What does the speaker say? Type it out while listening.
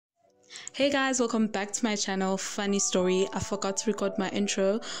Hey guys, welcome back to my channel. Funny story, I forgot to record my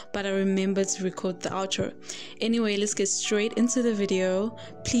intro, but I remembered to record the outro. Anyway, let's get straight into the video.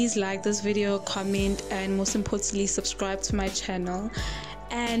 Please like this video, comment, and most importantly subscribe to my channel.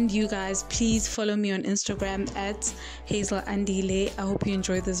 And you guys, please follow me on Instagram at hazelandile. I hope you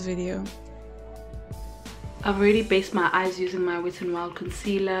enjoyed this video. I've already based my eyes using my Wet n Wild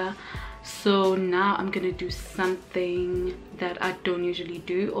concealer. So now I'm gonna do something that I don't usually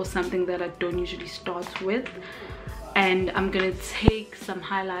do, or something that I don't usually start with, and I'm gonna take some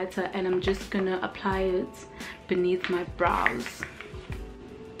highlighter and I'm just gonna apply it beneath my brows.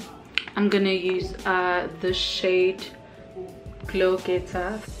 I'm gonna use the shade Glow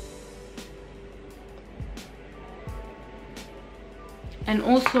Getter, and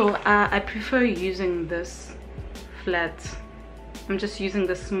also I prefer using this flat. I'm just using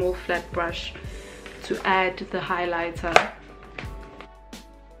the small flat brush to add the highlighter.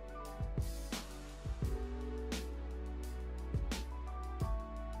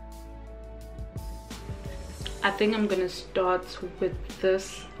 I think I'm gonna start with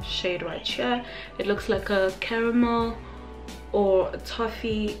this shade right here. It looks like a caramel or a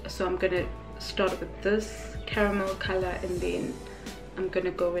toffee, so I'm gonna start with this caramel color and then I'm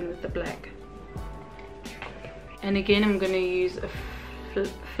gonna go in with the black. And again, I'm gonna use a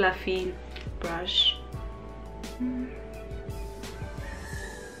fluffy brush. I'm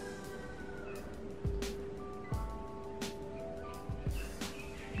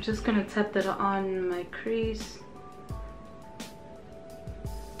just gonna tap that on my crease.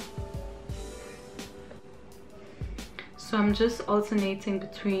 So I'm just alternating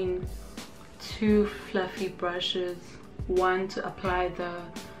between two fluffy brushes, one to apply the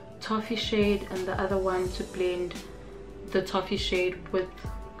toffee shade and the other one to blend the toffee shade with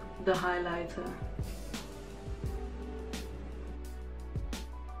the highlighter.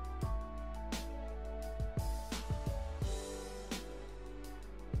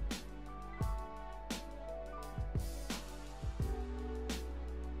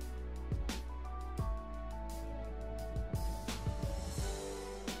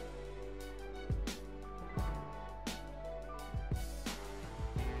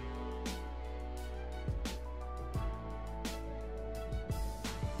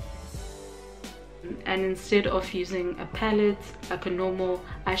 And instead of using a palette, like a normal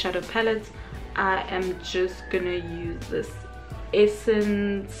eyeshadow palette, I am just gonna use this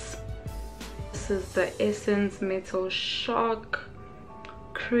Essence. This is the Essence Metal Shock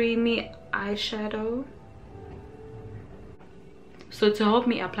Creamy Eyeshadow. So to help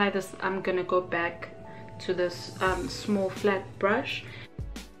me apply this, I'm gonna go back to this small flat brush.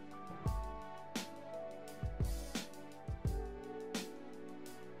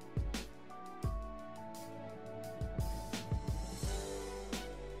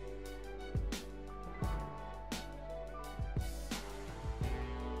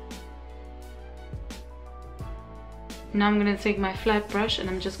 Now I'm going to take my flat brush and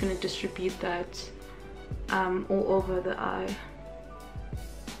I'm just going to distribute that all over the eye.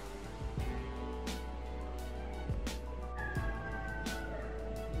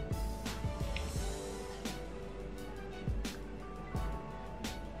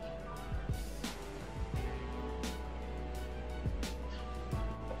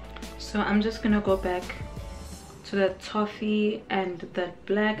 So I'm just going to go back to that toffee and that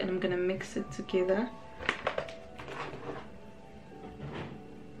black and I'm going to mix it together.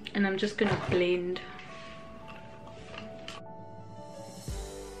 And I'm just gonna blend.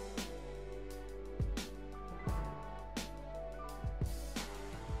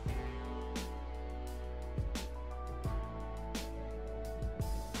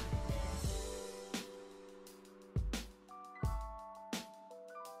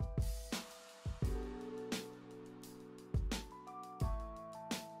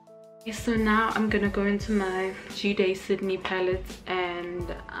 So now I'm gonna go into my G-Day Sydney palette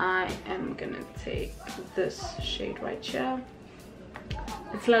and I am gonna take this shade right here.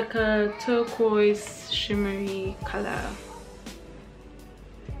 It's like a turquoise shimmery color.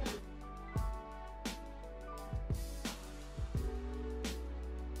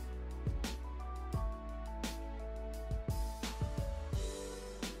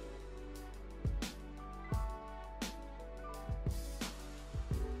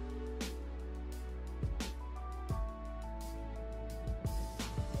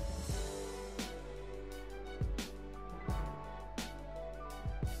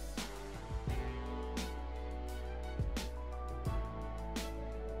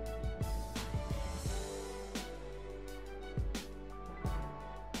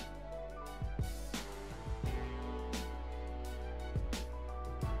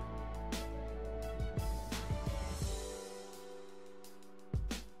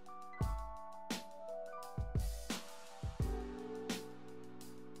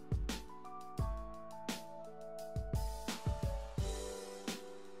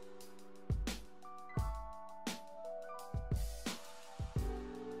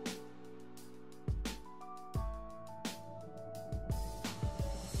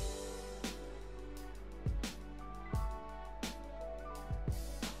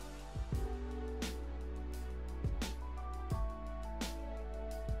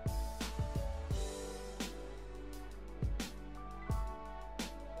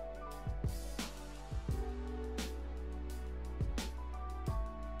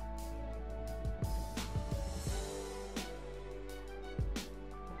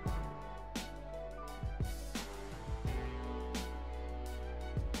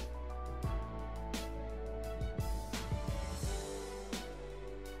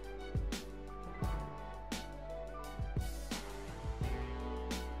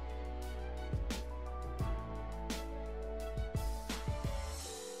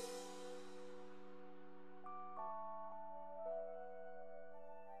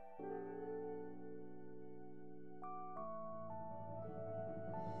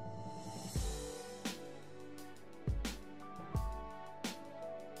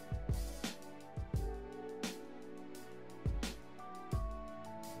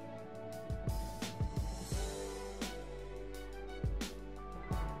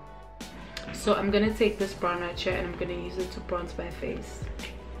 So I'm gonna take this brown right here and I'm gonna use it to bronze my face.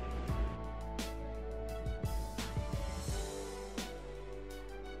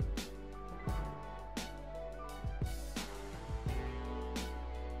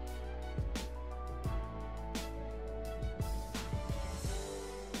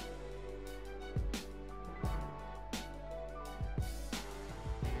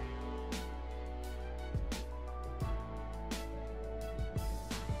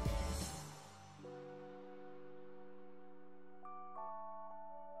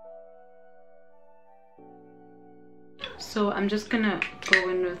 So I'm just gonna go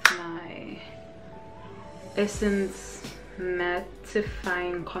in with my Essence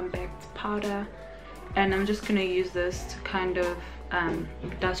Mattifying Compact Powder, and I'm just gonna use this to kind of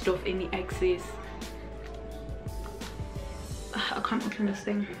dust off any excess. I can't open this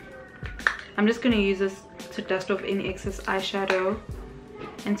thing. I'm just gonna use this to dust off any excess eyeshadow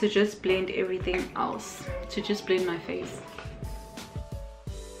and to just blend everything else, to just blend my face.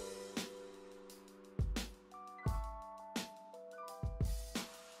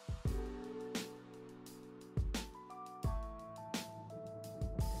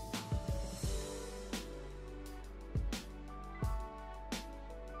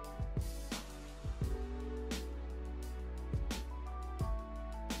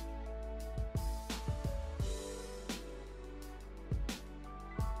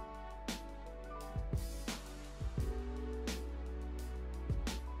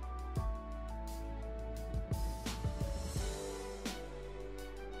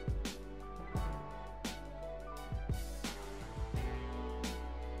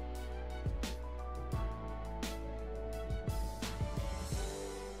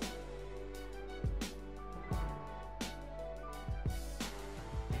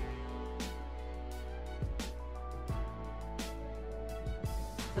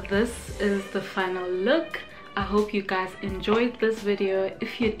 This is the final look. I hope you guys enjoyed this video.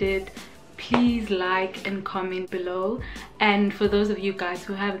 If you did, please like and comment below, and for those of you guys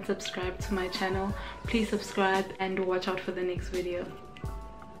who haven't subscribed to my channel, please subscribe and watch out for the next video.